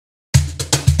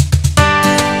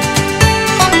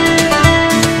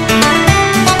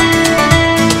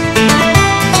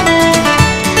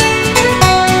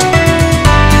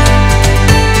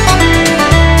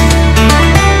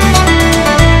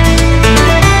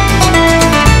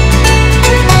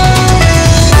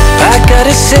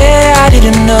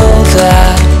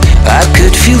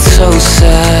so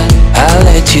sad I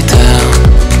let you down.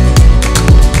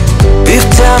 If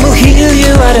time will heal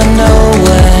you, I don't know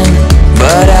when,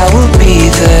 but I will be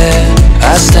there,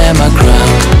 I stand my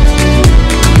ground.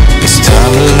 It's time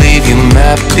to leave your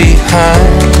map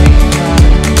behind,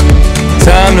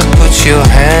 time to put your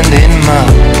hand in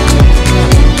mine,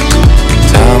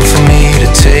 time for me to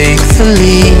take the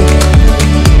lead.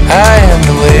 I am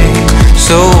the way,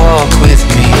 so walk with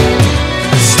me.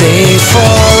 Stay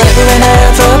forever and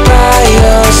ever by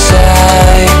your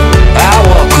side. I'll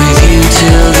walk with you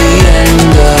till the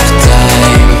end of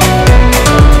time.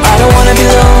 I don't wanna be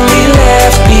lonely,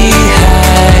 left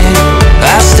behind.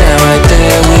 I'll stand right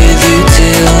there with you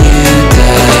till you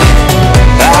die.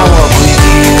 I'll walk with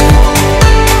you,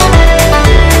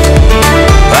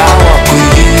 I'll walk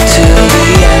with you till the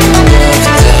end of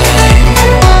time.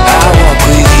 I'll walk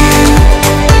with you,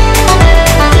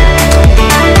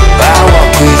 I'll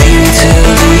walk with you till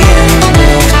the end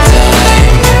of time.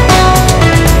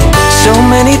 So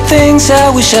many things I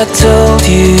wish I told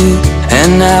you,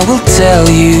 and I will tell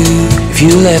you if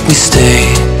you let me stay.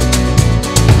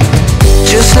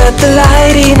 Just let the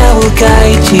light in, I will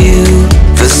guide you.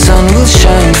 The sun will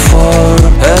shine for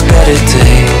a better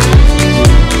day,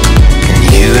 and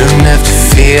you don't have to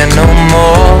fear no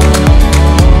more.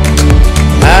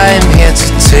 I am here to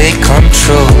take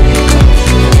control.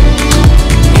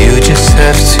 You just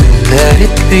have to let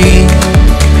it be.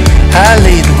 I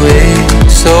lead the way,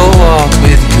 so walk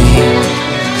with me.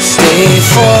 Stay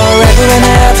forever and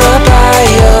ever by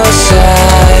your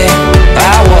side.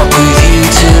 I'll walk with you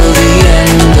till the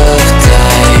end of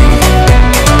time.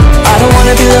 I don't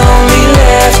wanna be lonely,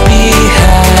 left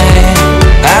behind.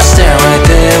 I'll stand right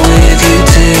there with you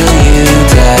till you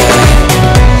die.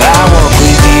 I'll walk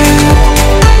with you,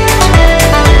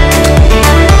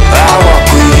 I'll walk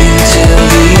with you till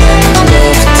the end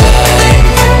of time.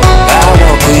 I'll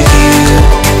walk with you,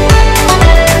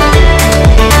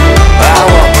 I'll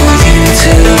walk with you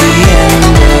till the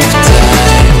end of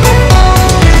time.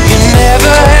 You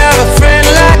never have a friend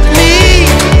like me.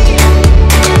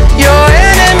 Your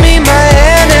enemy, my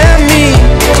enemy,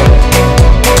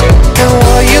 and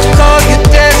what you call your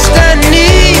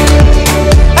destiny,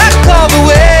 I call the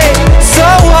way, so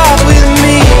walk with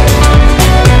me.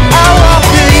 I'll walk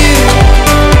with you,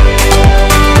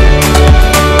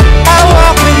 I'll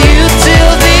walk with you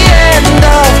till the end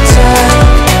of time.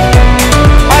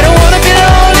 I don't wanna be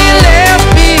lonely, left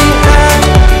behind.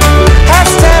 I'll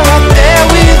stand right there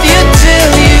with you till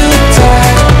you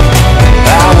die.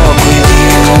 I'll walk with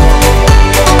you,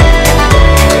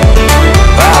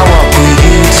 I'll walk with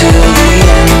you till the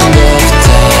end of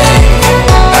time.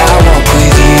 I'll walk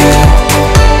with you,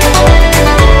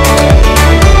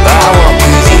 I'll walk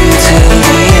with you till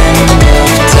the end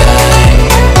of time.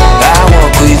 I'll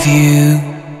walk with you.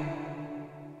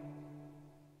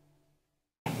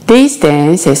 This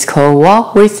dance is called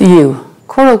Walk With You,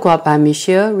 choreographed by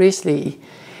Risley.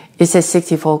 It's a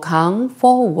 64 count,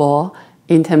 4-wall,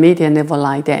 intermediate level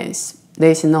line dance.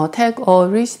 There is no tag or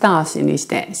restarts in this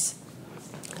dance.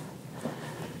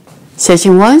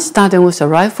 Section 1, starting with the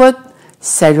right foot,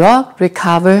 side rock,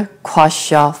 recover, cross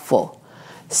shuffle.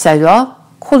 Side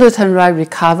rock, quarter turn right,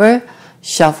 recover,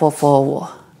 shuffle forward.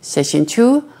 Section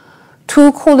 2,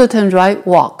 2 quarter turn right,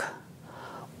 walk.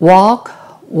 Walk,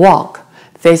 walk,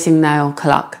 facing 9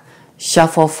 o'clock,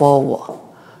 shuffle forward.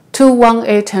 2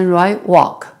 1/8 turn right,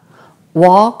 walk.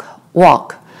 Walk,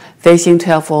 walk, facing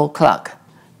 12 o'clock,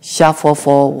 shuffle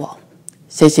forward.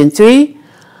 Section 3,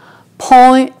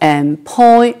 point and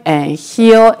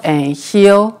heel,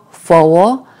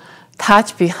 forward,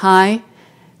 touch behind,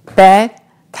 back,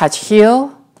 touch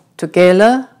heel,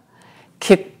 together,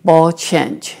 kick ball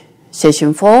change.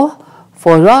 Section 4,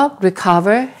 forward rock,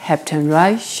 recover, half turn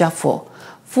right, shuffle.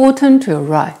 Full turn to your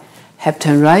right, half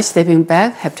turn right, stepping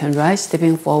back, half turn right,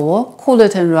 stepping forward, quarter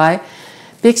turn right,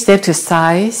 big step to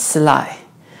side, slide.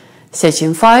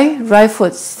 Section 5, right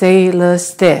foot sailor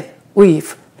step,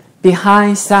 weave,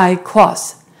 behind side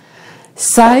cross.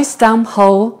 Side stump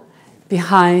hold,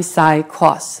 behind side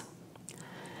cross.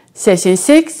 Section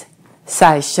 6,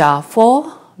 side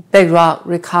shuffle, back rock,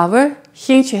 recover,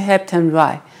 hinge half turn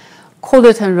right,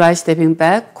 quarter turn right, stepping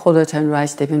back, quarter turn right,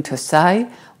 stepping to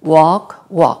side, walk,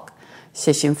 walk.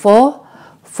 Section 4,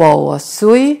 forward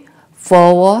sweep,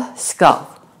 forward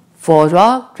scuff, forward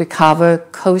rock, recover,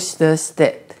 coaster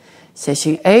step.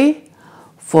 Section 8,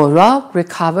 forward rock,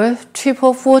 recover,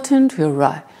 triple full turn to your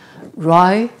right,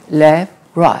 right, left,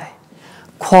 right,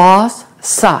 cross,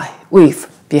 side, weave,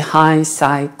 behind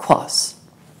side cross.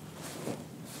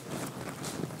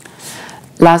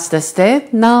 Last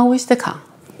step, now is the count.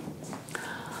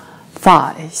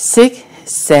 5, 6,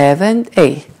 7,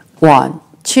 8. 1,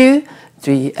 2,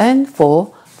 3, and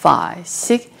 4, 5,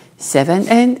 6, 7,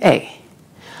 and 8.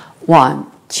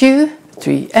 1, 2,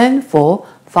 3, and 4,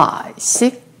 5,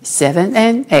 6, 7,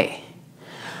 and 8.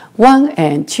 1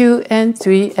 and 2 and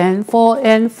 3 and 4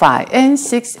 and 5 and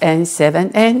 6 and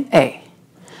 7 and 8.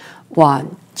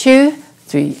 1, 2,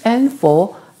 3 and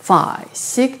 4, 5,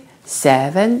 6,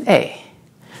 7, 8.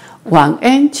 1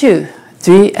 and 2,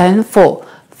 3 and 4,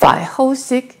 5,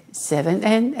 6, 7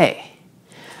 and 8.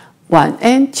 1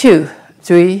 and 2,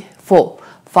 3, 4,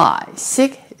 5,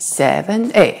 6,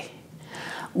 7, 8.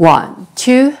 1,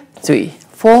 2, 3,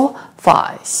 4,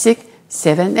 5, 6,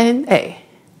 7, and 8.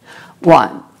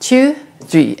 1, 2,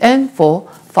 3, and 4,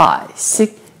 5,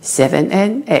 6, 7,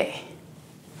 and 8.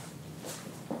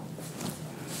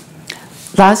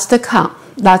 That's the count.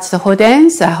 That's the whole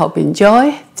dance. I hope you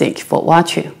enjoy. Thank you for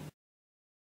watching.